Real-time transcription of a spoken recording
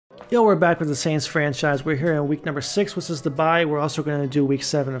Yo, we're back with the Saints franchise. We're here in week number 6, which is the bye. We're also going to do week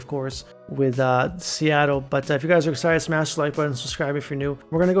 7, of course, with Seattle. But if you guys are excited, smash the like button, subscribe if you're new.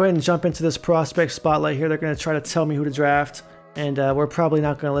 We're going to go ahead and jump into this prospect spotlight here. They're going to try to tell me who to draft, and we're probably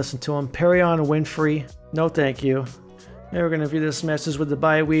not going to listen to them. Perrion Winfrey, no thank you. And we're going to view this message with the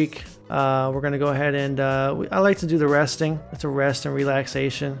bye week. We're going to go ahead and I like to do the resting. It's a rest and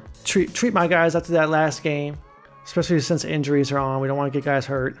relaxation. Treat my guys after that last game. Especially since injuries are on, we don't want to get guys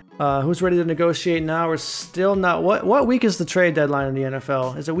hurt. Who's ready to negotiate now? We're still not. What week is the trade deadline in the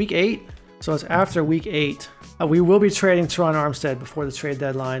NFL? Is it week 8? So it's after week 8. We will be trading Teron Armstead before the trade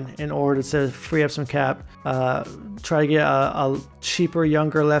deadline in order to free up some cap. Try to get a cheaper,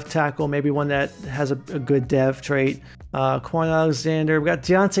 younger left tackle, maybe one that has a good dev trait. Quan Alexander. We got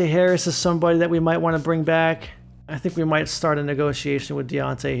Deontay Harris is somebody that we might want to bring back. I think we might start a negotiation with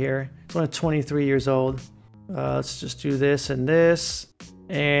Deontay here. He's only 23 years old. Let's just do this and this.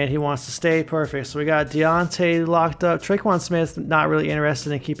 And he wants to stay. Perfect. So we got Deontay locked up. Traquan Smith, not really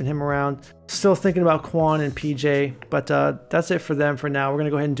interested in keeping him around. Still thinking about Quan and PJ. But that's it for them for now. We're going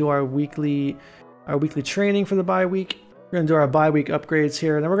to go ahead and do our weekly training for the bye week. We're going to do our bye week upgrades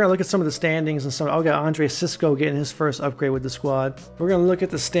here. And then we're going to look at some of the standings and some. Oh, we got Andre Cisco getting his first upgrade with the squad. We're going to look at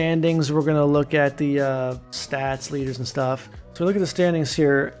the standings. We're going to look at the stats, leaders, and stuff. So look at the standings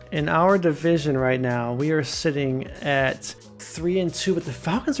here. In our division right now, we are sitting at 3-2, but the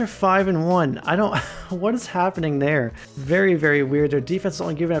Falcons are 5-1. I don't. What is happening there? Very, very weird. Their defense is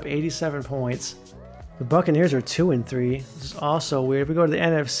only giving up 87 points. The Buccaneers are 2-3. This is also weird. If we go to the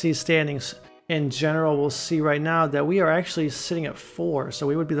NFC standings in general, we'll see right now that we are actually sitting at 4. So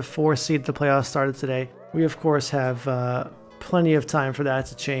we would be the 4th seed if the playoffs started today. We, of course, have plenty of time for that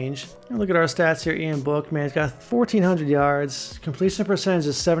to change. And look at our stats here. Ian Book, man, he's got 1,400 yards. Completion percentage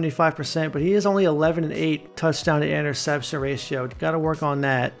is 75%, but he is only 11-8 touchdown to interception ratio. Got to work on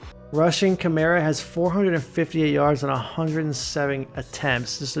that. Rushing, Kamara has 458 yards on 107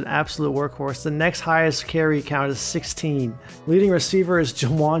 attempts. Just an absolute workhorse. The next highest carry count is 16. Leading receiver is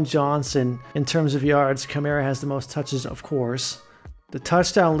Jawan Johnson in terms of yards. Kamara has the most touches, of course. The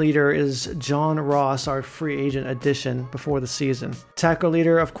touchdown leader is John Ross, our free agent addition before the season. Tackle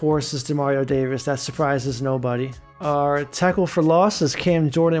leader, of course, is Demario Davis. That surprises nobody. Our tackle for loss is Cam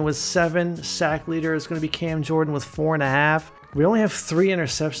Jordan with 7. Sack leader is going to be Cam Jordan with 4.5. We only have 3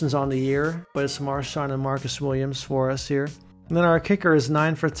 interceptions on the year, but it's Marshon and Marcus Williams for us here. And then our kicker is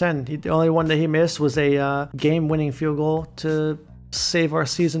 9 for 10. The only one that he missed was a game-winning field goal to save our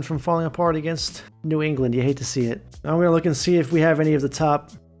season from falling apart against New England. You hate to see it. I'm going to look and see if we have any of the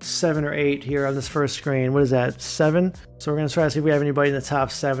top 7 or 8 here on this first screen. What is that? 7? So we're going to try to see if we have anybody in the top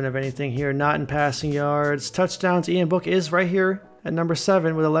 7 of anything here. Not in passing yards. Touchdowns. Ian Book is right here at number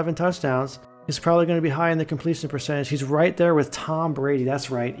 7 with 11 touchdowns. He's probably going to be high in the completion percentage. He's right there with Tom Brady. That's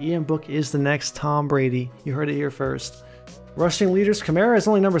right. Ian Book is the next Tom Brady. You heard it here first. Rushing leaders. Kamara is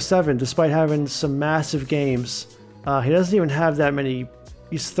only number 7 despite having some massive games. He doesn't even have that many.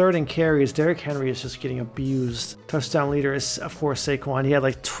 He's 3rd in carries. Derrick Henry is just getting abused. Touchdown leader is, of course, Saquon. He had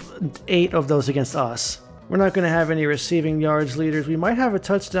like 8 of those against us. We're not going to have any receiving yards leaders. We might have a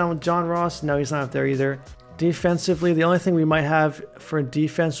touchdown with John Ross. No, he's not up there either. Defensively, the only thing we might have for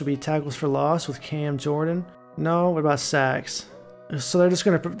defense would be tackles for loss with Cam Jordan. No, what about sacks? So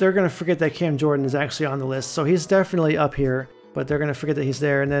they're gonna forget that Cam Jordan is actually on the list. So he's definitely up here. But they're going to forget that he's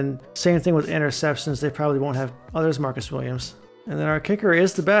there. And then same thing with interceptions. They probably won't have others. Marcus Williams. And then our kicker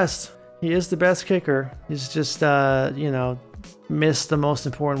is the best. He is the best kicker. He's just, you know, missed the most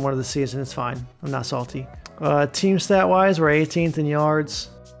important one of the season. It's fine. I'm not salty. Team stat-wise, we're 18th in yards.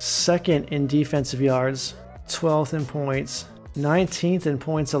 2nd in defensive yards. 12th in points. 19th in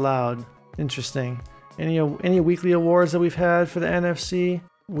points allowed. Interesting. Any weekly awards that we've had for the NFC?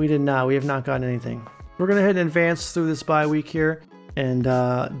 We did not. We have not gotten anything. We're going to head and advance through this bye week here and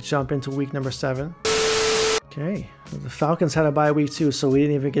jump into week number 7. Okay, the Falcons had a bye week too, so we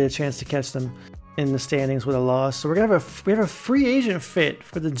didn't even get a chance to catch them in the standings with a loss. So we're going to we have a free agent fit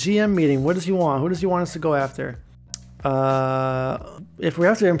for the GM meeting. What does he want? Who does he want us to go after? If we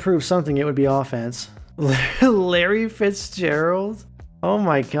have to improve something, it would be offense. Larry Fitzgerald? Oh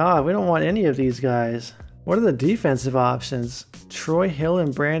my God, we don't want any of these guys. What are the defensive options? Troy Hill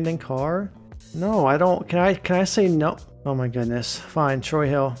and Brandon Carr? No, I don't. Can I say no? Oh my goodness. Fine, Troy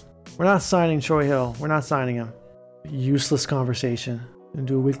Hill. We're not signing Troy Hill. We're not signing him. Useless conversation. And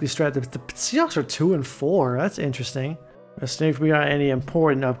do a weekly strat. The Seahawks are 2-4. That's interesting. Let's see if we got any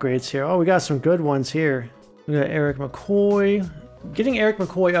important upgrades here. Oh, we got some good ones here. We got Eric McCoy. Getting Eric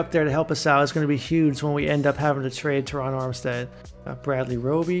McCoy up there to help us out is going to be huge when we end up having to trade Teron Armstead. Bradley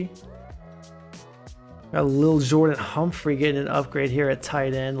Roby. Got Lil Jordan Humphrey getting an upgrade here at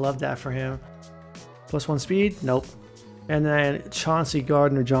tight end. Love that for him. +1 speed? Nope. And then Chauncey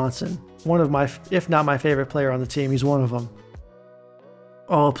Gardner-Johnson. One of my, if not my favorite player on the team. He's one of them.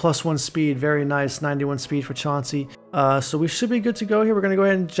 Oh, +1 speed. Very nice. 91 speed for Chauncey. So we should be good to go here. We're going to go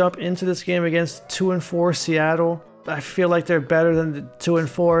ahead and jump into this game against 2-4 Seattle. I feel like they're better than the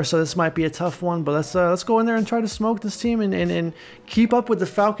 2-4, so this might be a tough one. But let's go in there and try to smoke this team and keep up with the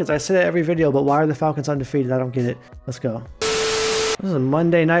Falcons. I say that every video, but why are the Falcons undefeated? I don't get it. Let's go. This is a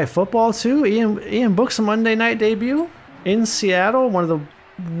Monday Night Football too. Ian Book's Monday night debut in Seattle, one of the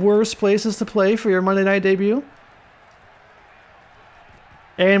worst places to play for your Monday night debut.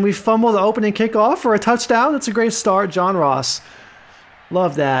 And we fumbled the opening kickoff for a touchdown. That's a great start, John Ross.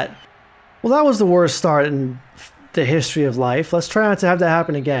 Love that. Well, that was the worst start in the history of life. Let's try not to have that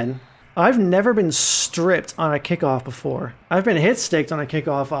happen again. I've never been stripped on a kickoff before. I've been hit sticked on a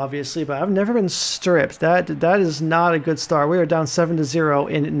kickoff, obviously, but I've never been stripped. That is not a good start. We are down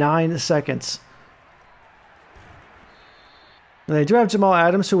 7-0 in 9 seconds. And they do have Jamal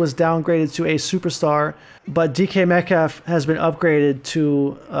Adams, who was downgraded to a superstar, but DK Metcalf has been upgraded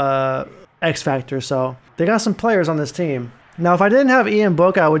to X Factor, so they got some players on this team. Now, if I didn't have Ian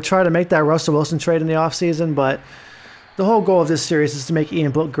Book, I would try to make that Russell Wilson trade in the offseason, but the whole goal of this series is to make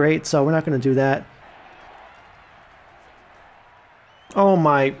Ian Book great, so we're not going to do that. Oh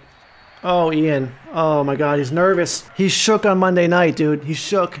my... Oh, Ian. Oh my god, he's nervous. He's shook on Monday night, dude. He's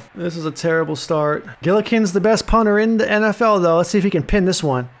shook. This is a terrible start. Gillikin's the best punter in the NFL, though. Let's see if he can pin this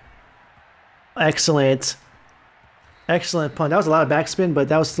one. Excellent. Excellent punt. That was a lot of backspin, but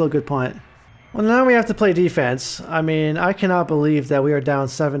that was still a good punt. Well, now we have to play defense. I mean, I cannot believe that we are down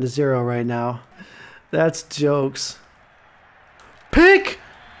 7-0 right now. That's jokes. Pick!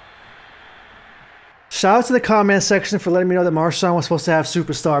 Shout out to the comment section for letting me know that Marshon was supposed to have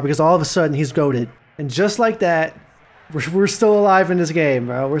superstar, because all of a sudden he's goated. And just like that, we're still alive in this game,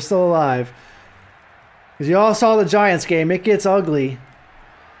 bro. We're still alive. Because you all saw the Giants game. It gets ugly.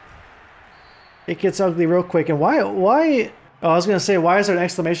 It gets ugly real quick. And why? Oh, I was going to say, why is there an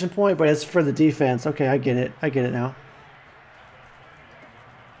exclamation point? But it's for the defense. Okay, I get it. I get it now.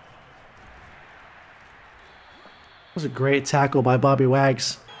 That was a great tackle by Bobby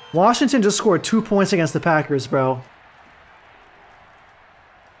Wags. Washington just scored 2 points against the Packers, bro.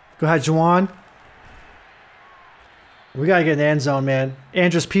 Go ahead, Juwan. We got to get in the end zone, man.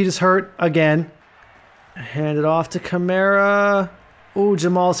 Andrus Pete is hurt again. Hand it off to Kamara. Ooh,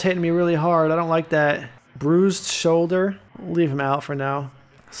 Jamal's hitting me really hard. I don't like that. Bruised shoulder. We'll leave him out for now.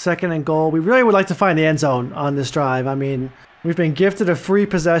 2nd and goal. We really would like to find the end zone on this drive. I mean, we've been gifted a free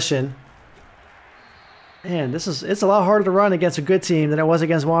possession. Man, it's a lot harder to run against a good team than it was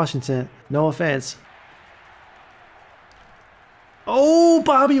against Washington. No offense. Oh,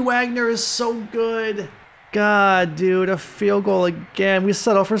 Bobby Wagner is so good. God, dude, a field goal again. We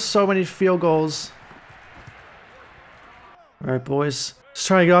settle for so many field goals. All right, boys. Just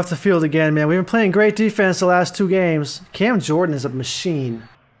trying to get off the field again, man. We've been playing great defense the last 2 games. Cam Jordan is a machine.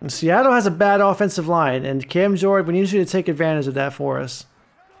 And Seattle has a bad offensive line, and Cam Jordan, we need you to take advantage of that for us.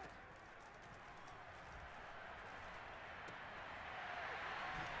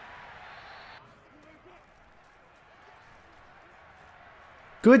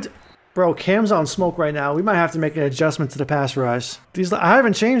 Good. Bro, Cam's on smoke right now. We might have to make an adjustment to the pass rush. I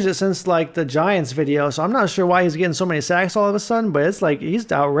haven't changed it since like the Giants video, so I'm not sure why he's getting so many sacks all of a sudden, but it's like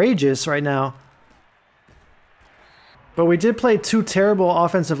he's outrageous right now. But we did play 2 terrible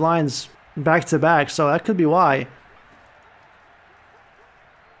offensive lines back to back, so that could be why.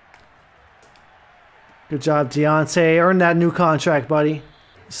 Good job, Deontay. Earn that new contract, buddy.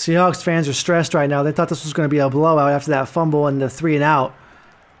 Seahawks fans are stressed right now. They thought this was going to be a blowout after that fumble and the 3 and out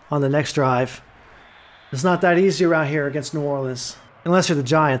on the next drive. It's not that easy around here against New Orleans. Unless you're the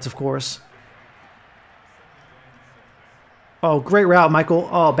Giants, of course. Oh, great route, Michael.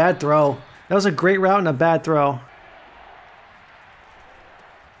 Oh, bad throw. That was a great route and a bad throw.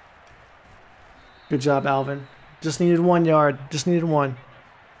 Good job, Alvin. Just needed 1 yard. Just needed 1.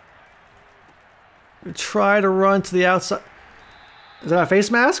 Try to run to the outside. Is that a face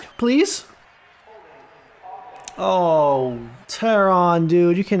mask, please? Oh, Teron,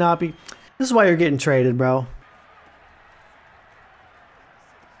 dude, you cannot be... This is why you're getting traded, bro.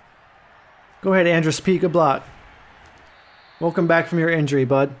 Go ahead, Andrus Pete, good block. Welcome back from your injury,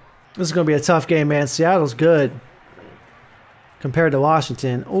 bud. This is going to be a tough game, man. Seattle's good compared to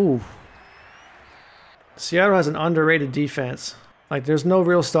Washington. Ooh. Seattle has an underrated defense. Like, there's no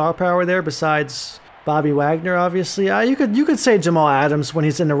real star power there besides Bobby Wagner, obviously. You could say Jamal Adams when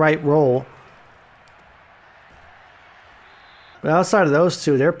he's in the right role. But outside of those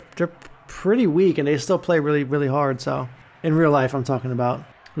two, they're pretty weak, and they still play really, really hard. So, in real life, I'm talking about.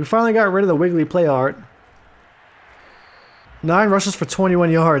 We finally got rid of the wiggly play art. 9 rushes for 21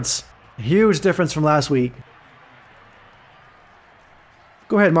 yards. Huge difference from last week.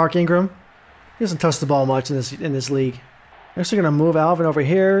 Go ahead, Mark Ingram. He doesn't touch the ball much in this league. I'm actually going to move Alvin over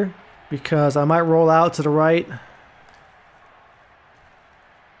here because I might roll out to the right.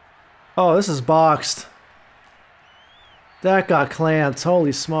 Oh, this is boxed. That got clamped.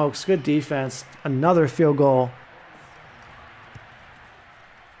 Holy smokes. Good defense. Another field goal.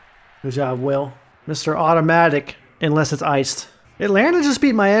 Good job, Will. Mr. Automatic, unless it's iced. Atlanta just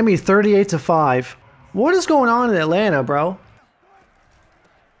beat Miami 38-5. What is going on in Atlanta, bro?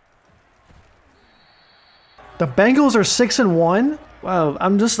 The Bengals are 6-1. Wow,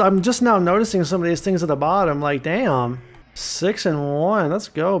 I'm just now noticing some of these things at the bottom. Like, damn, 6-1. Let's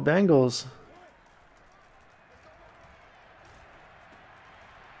go, Bengals.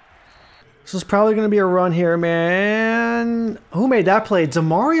 This is probably going to be a run here, man. Who made that play?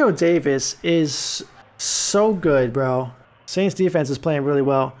 Demario Davis is so good, bro. Saints defense is playing really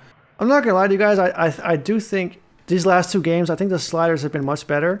well. I'm not going to lie to you guys. I do think these last 2 games, I think the sliders have been much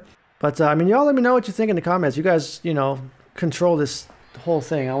better. But, I mean, y'all let me know what you think in the comments. You guys, you know, control this whole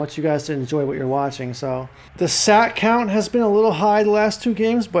thing. I want you guys to enjoy what you're watching. So, the sack count has been a little high the last 2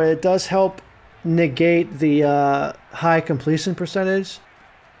 games, but it does help negate the high completion percentage.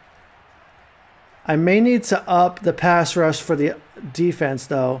 I may need to up the pass rush for the defense,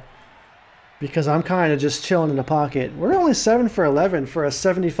 though, because I'm kind of just chilling in the pocket. We're only 7 for 11 for a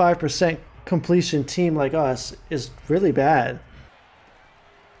 75% completion team like us is really bad.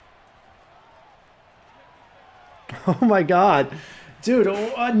 Oh my god. Dude,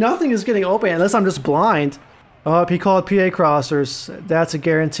 nothing is getting open unless I'm just blind. Oh, he called PA crossers. That's a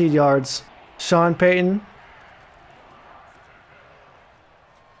guaranteed yards. Sean Payton.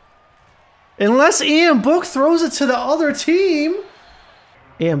 Unless Ian Book throws it to the other team.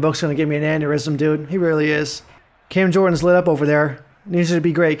 Ian Book's going to give me an aneurysm, dude. He really is. Cam Jordan's lit up over there. Needs you to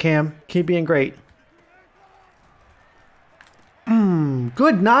be great, Cam. Keep being great.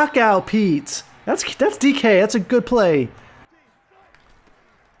 Good knockout, Pete. That's DK. That's a good play.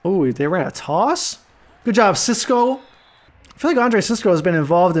 Oh, they ran a toss? Good job, Cisco. I feel like Andre Cisco has been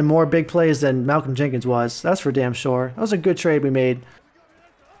involved in more big plays than Malcolm Jenkins was. That's for damn sure. That was a good trade we made.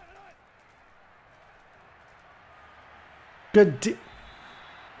 Good.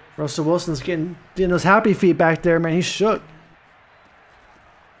 Russell Wilson's getting those happy feet back there, man. He's shook.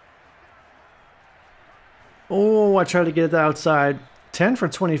 Oh, I tried to get it outside. 10 for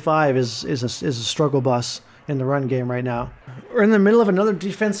 25 is a struggle bus in the run game right now. We're in the middle of another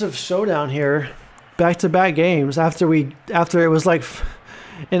defensive showdown here. Back-to-back games after it was like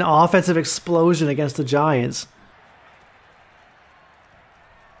an offensive explosion against the Giants.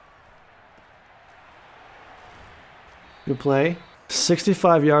 Good play.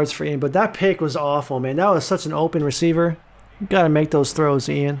 65 yards for Ian, but that pick was awful, man. That was such an open receiver. You got to make those throws,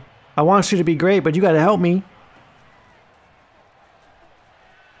 Ian. I want you to be great, but you got to help me.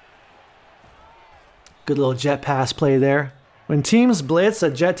 Good little jet pass play there. When teams blitz, a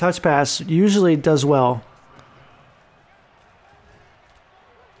jet touch pass usually does well.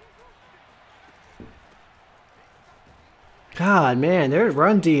 God, man, their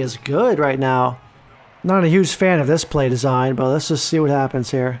run D is good right now. Not a huge fan of this play design, but let's just see what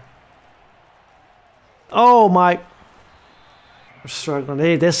happens here. Oh my! We're struggling.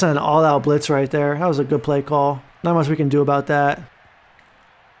 They sent an all-out blitz right there. That was a good play call. Not much we can do about that.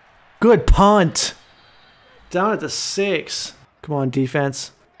 Good punt. Down at the 6. Come on,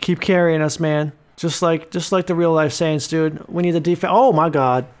 defense. Keep carrying us, man. Just like the real life Saints, dude. We need the defense. Oh my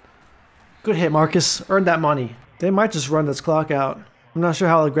God. Good hit, Marcus. Earned that money. They might just run this clock out. I'm not sure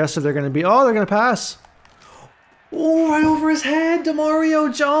how aggressive they're going to be. Oh, they're going to pass. Oh, right over his head.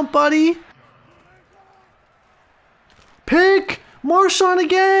 Demario, jump, buddy. Pick. Marshon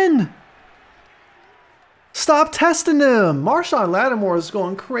again. Stop testing them. Marshon Lattimore is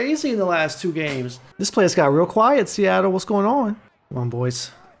going crazy in the last 2 games. This place got real quiet, Seattle. What's going on? Come on,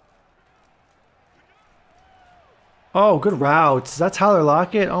 boys. Oh, good route. Is that Tyler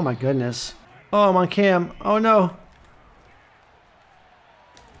Lockett? Oh, my goodness. Oh, I'm on Cam. Oh, no.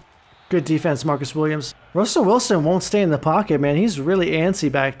 Good defense, Marcus Williams. Russell Wilson won't stay in the pocket, man. He's really antsy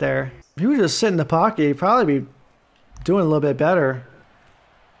back there. If he would just sit in the pocket, he'd probably be doing a little bit better.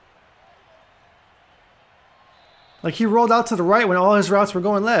 Like, he rolled out to the right when all his routes were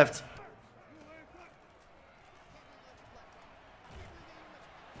going left.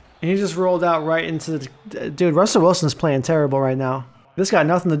 And he just rolled out right into the... Dude, Russell Wilson's playing terrible right now. This got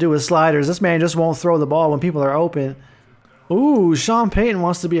nothing to do with sliders. This man just won't throw the ball when people are open. Ooh, Sean Payton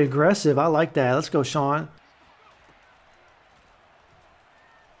wants to be aggressive. I like that. Let's go, Sean.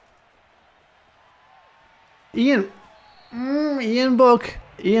 Ian Book.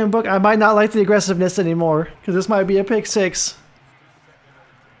 Ian Book. I might not like the aggressiveness anymore because this might be a pick six.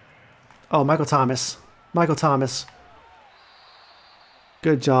 Oh, Michael Thomas. Michael Thomas.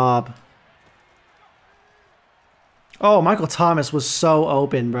 Good job. Oh, Michael Thomas was so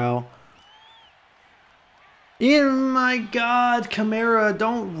open, bro. Ian, my God, Kamara,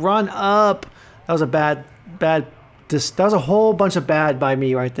 don't run up. That was a bad. That was a whole bunch of bad by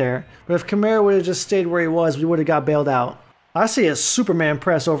me right there. But if Kamara would have just stayed where he was, we would have got bailed out. I see a Superman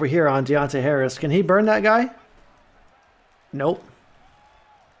press over here on Deontay Harris. Can he burn that guy? Nope.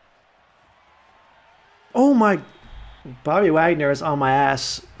 Oh my. Bobby Wagner is on my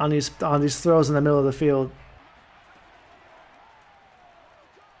ass on these throws in the middle of the field.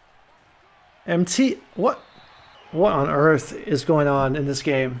 MT, what on earth is going on in this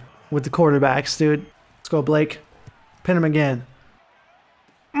game with the quarterbacks, dude? Let's go, Blake. Pin him again.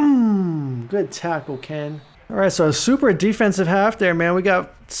 Good tackle, Ken. All right, so a super defensive half there, man. We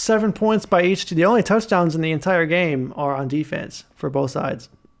got 7 points by each. The only touchdowns in the entire game are on defense for both sides.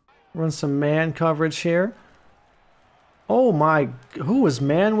 Run some man coverage here. Oh my, who was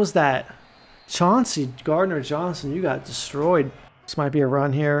that? Chauncey Gardner-Johnson, you got destroyed. This might be a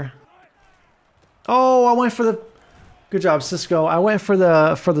run here. Oh, I went for the, good job, Cisco. I went for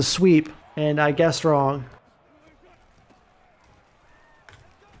the sweep and I guessed wrong.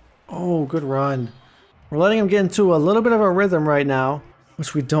 Oh, good run. We're letting him get into a little bit of a rhythm right now,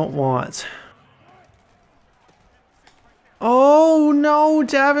 which we don't want. Oh no,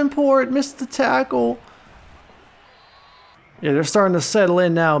 Davenport missed the tackle. Yeah, they're starting to settle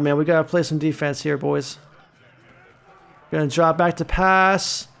in now, man. We gotta play some defense here, boys. Gonna drop back to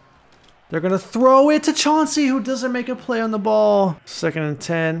pass. They're gonna throw it to Chauncey, who doesn't make a play on the ball. 2nd and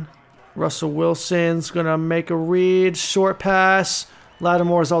 10. Russell Wilson's gonna make a read. Short pass.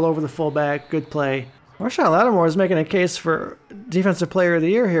 Lattimore's all over the fullback. Good play. Marshon Lattimore is making a case for Defensive Player of the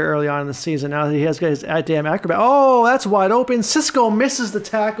Year here early on in the season. Now that he has got his damn acrobat. Oh, that's wide open. Cisco misses the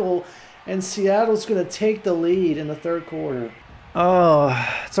tackle, and Seattle's going to take the lead in the 3rd quarter. Oh,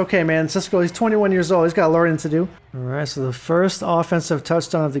 it's okay, man. Cisco, he's 21 years old. He's got learning to do. All right, so the first offensive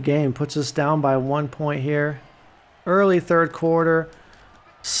touchdown of the game puts us down by 1 point here. Early 3rd quarter.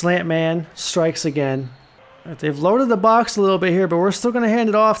 Slant man strikes again. Right, they've loaded the box a little bit here, but we're still going to hand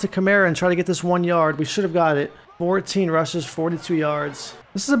it off to Kamara and try to get this 1 yard. We should have got it. 14 rushes, 42 yards.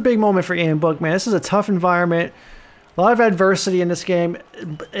 This is a big moment for Ian Book, man. This is a tough environment. A lot of adversity in this game.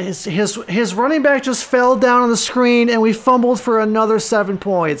 His running back just fell down on the screen, and we fumbled for another 7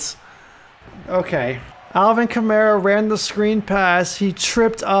 points. Okay. Alvin Kamara ran the screen pass. He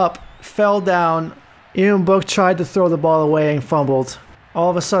tripped up, fell down. Ian Book tried to throw the ball away and fumbled.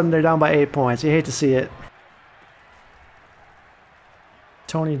 All of a sudden, they're down by 8 points. You hate to see it.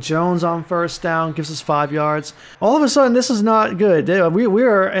 Tony Jones on first down, gives us 5 yards. All of a sudden, this is not good. We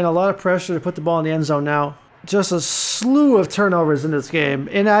are in a lot of pressure to put the ball in the end zone now. Just a slew of turnovers in this game.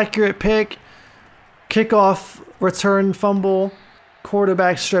 Inaccurate pick, kickoff, return, fumble,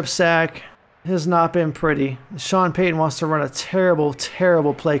 quarterback strip sack. It has not been pretty. Sean Payton wants to run a terrible,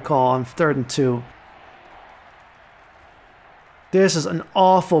 terrible play call on 3rd and 2. This is an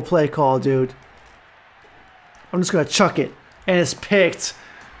awful play call, dude. I'm just going to chuck it. And it's picked.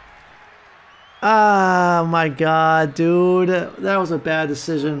 Ah, my God, dude. That was a bad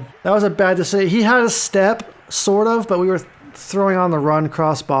decision. That was a bad decision. He had a step, sort of, but we were throwing on the run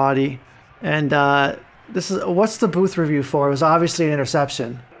cross-body. And this is, what's the booth review for? It was obviously an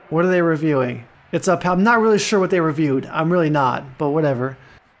interception. What are they reviewing? It's up. I'm not really sure what they reviewed. I'm really not, but whatever.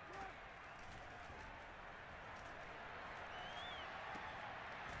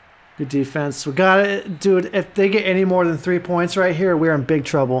 Good defense. We got it. Dude, if they get any more than 3 points right here, we're in big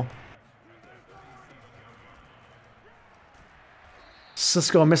trouble.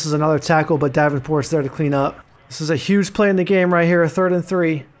 Cisco misses another tackle, but Davenport's there to clean up. This is a huge play in the game right here, 3rd and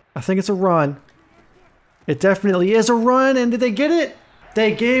 3. I think it's a run. It definitely is a run, and did they get it?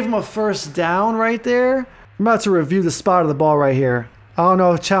 They gave him a first down right there. I'm about to review the spot of the ball right here. I don't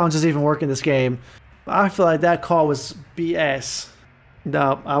know if challenges even work in this game. But I feel like that call was BS.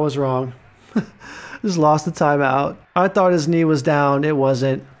 No, I was wrong. Just lost the timeout. I thought his knee was down. It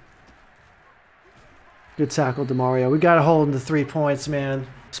wasn't. Good tackle, DeMario. We got to hold him to 3 points, man.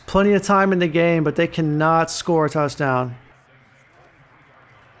 There's plenty of time in the game, but they cannot score a touchdown.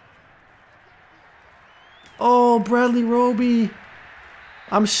 Oh, Bradley Roby.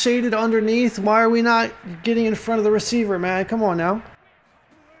 I'm shaded underneath. Why are we not getting in front of the receiver, man? Come on now.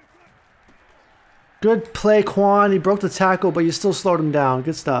 Good play, Quan. He broke the tackle, but you still slowed him down.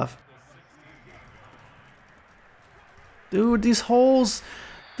 Good stuff. Dude, these holes.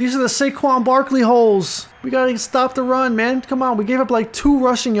 These are the Saquon Barkley holes. We gotta stop the run, man. Come on, we gave up like 2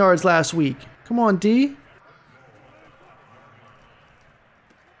 rushing yards last week. Come on, D.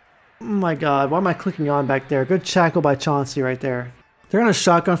 Oh my God, why am I clicking on back there? Good tackle by Chauncey right there. They're in a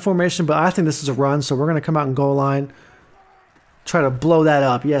shotgun formation, but I think this is a run, so we're gonna come out and goal line. Try to blow that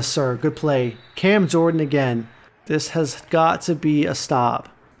up. Yes, sir. Good play. Cam Jordan again. This has got to be a stop.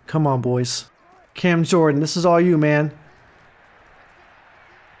 Come on, boys. Cam Jordan, this is all you, man.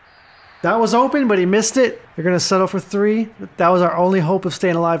 That was open, but he missed it. They're going to settle for 3. That was our only hope of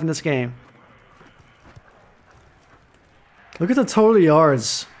staying alive in this game. Look at the total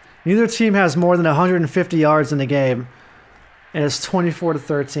yards. Neither team has more than 150 yards in the game. And it's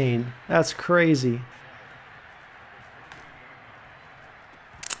 24-13. That's crazy.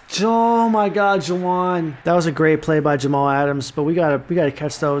 Oh my God, Jawan. That was a great play by Jamal Adams, but we gotta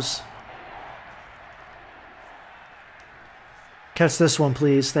catch those. Catch this one,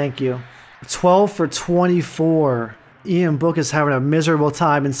 please. Thank you. 12 for 24. Ian Book is having a miserable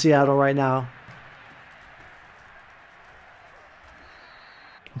time in Seattle right now.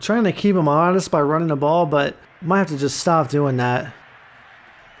 I'm trying to keep him honest by running the ball, but I might have to just stop doing that.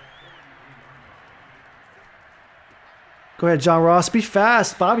 Go ahead, John Ross. Be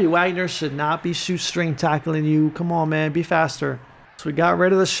fast. Bobby Wagner should not be shoestring tackling you. Come on, man. Be faster. So we got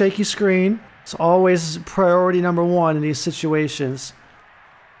rid of the shaky screen. It's always priority number 1 in these situations.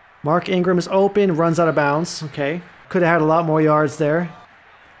 Mark Ingram is open. Runs out of bounds. Okay. Could have had a lot more yards there.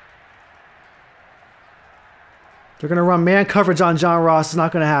 They're going to run man coverage on John Ross. It's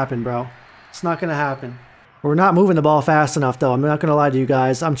not going to happen, bro. It's not going to happen. We're not moving the ball fast enough, though. I'm not going to lie to you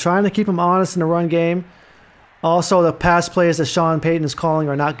guys. I'm trying to keep him honest in the run game. Also, the pass plays that Sean Payton is calling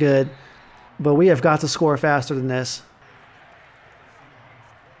are not good. But we have got to score faster than this.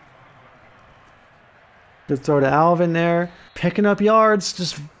 Good throw to Alvin there. Picking up yards,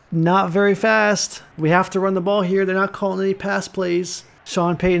 just not very fast. We have to run the ball here. They're not calling any pass plays.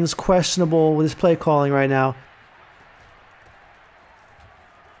 Sean Payton's questionable with his play calling right now.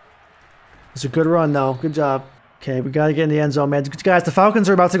 It's a good run, though. Good job. Okay, we got to get in the end zone, man. Guys, the Falcons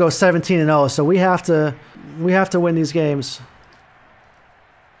are about to go 17-0, so we have to win these games.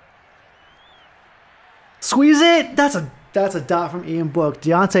 Squeeze it! That's a dot from Ian Book.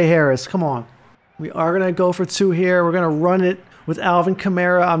 Deontay Harris, come on. We are going to go for 2 here. We're going to run it with Alvin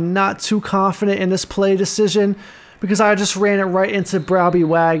Kamara. I'm not too confident in this play decision because I just ran it right into Bobby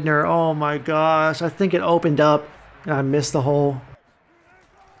Wagner. Oh my gosh. I think it opened up and I missed the hole.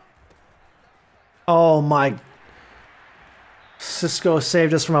 Oh my. Cisco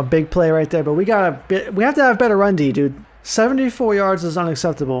saved us from a big play right there, but we have to have better run D, dude. 74 yards is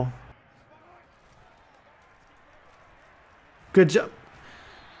unacceptable. Good job.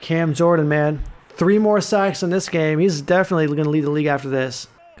 Cam Jordan, man. 3 more sacks in this game. He's definitely going to lead the league after this.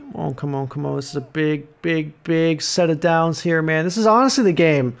 Come on, come on, come on. This is a big set of downs here, man. This is honestly the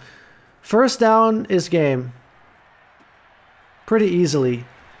game. First down is game. Pretty easily.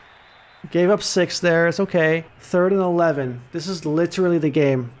 Gave up 6 there. It's okay. 3rd and 11. This is literally the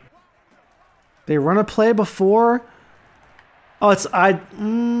game. They run a play before. Oh, it's I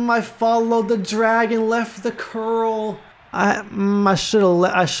followed the drag and left the curl. I should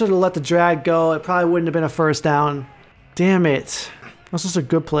have let the drag go. It probably wouldn't have been a first down. Damn it. That's just a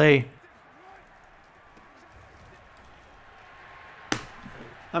good play.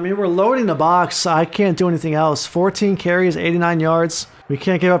 I mean, we're loading the box. I can't do anything else. 14 carries, 89 yards. We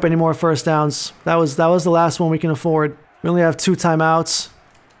can't give up any more first downs. That was the last one we can afford. We only have 2 timeouts.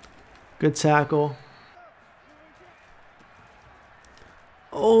 Good tackle.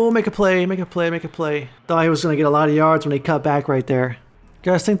 Oh, make a play, make a play, make a play. Thought he was going to get a lot of yards when he cut back right there.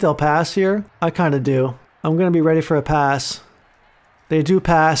 You guys think they'll pass here? I kind of do. I'm going to be ready for a pass. They do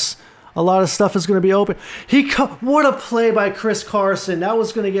pass. A lot of stuff is going to be open. What a play by Chris Carson. That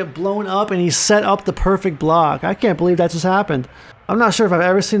was going to get blown up, and he set up the perfect block. I can't believe that just happened. I'm not sure if I've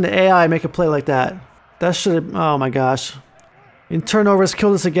ever seen the AI make a play like that. That should have... Oh, my gosh. And turnovers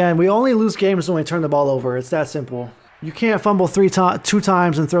killed us again. We only lose games when we turn the ball over. It's that simple. You can't fumble 2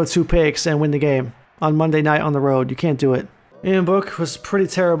 times and throw 2 picks and win the game on Monday night on the road. You can't do it. Ian Book was pretty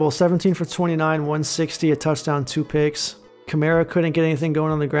terrible. 17 for 29, 160, a touchdown, 2 picks. Kamara couldn't get anything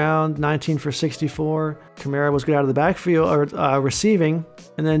going on the ground. 19 for 64. Kamara was good out of the backfield or receiving.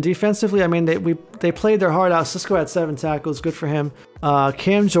 And then defensively, I mean, they played their heart out. Cisco had 7 tackles. Good for him.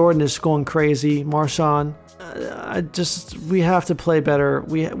 Cam Jordan is going crazy. Marshon. We have to play better.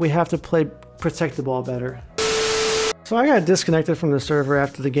 We have to protect the ball better. So I got disconnected from the server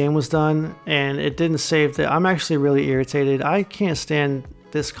after the game was done, and it didn't save that. I'm actually really irritated. I can't stand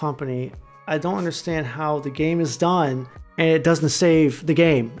this company. I don't understand how the game is done and it doesn't save the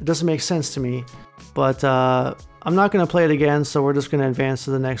game. It doesn't make sense to me. But I'm not going to play it again, so we're just going to advance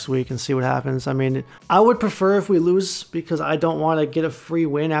to the next week and see what happens. I mean, I would prefer if we lose because I don't want to get a free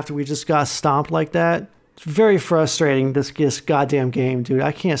win after we just got stomped like that. It's very frustrating, this goddamn game, dude.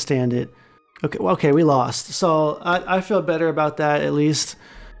 I can't stand it. Okay, we lost. So I feel better about that at least.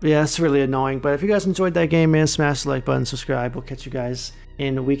 But yeah, it's really annoying. But if you guys enjoyed that game, man, smash the like button, subscribe. We'll catch you guys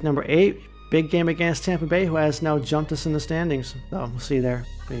in week number 8. Big game against Tampa Bay, who has now jumped us in the standings. So we'll see you there.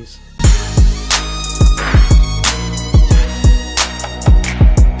 Peace.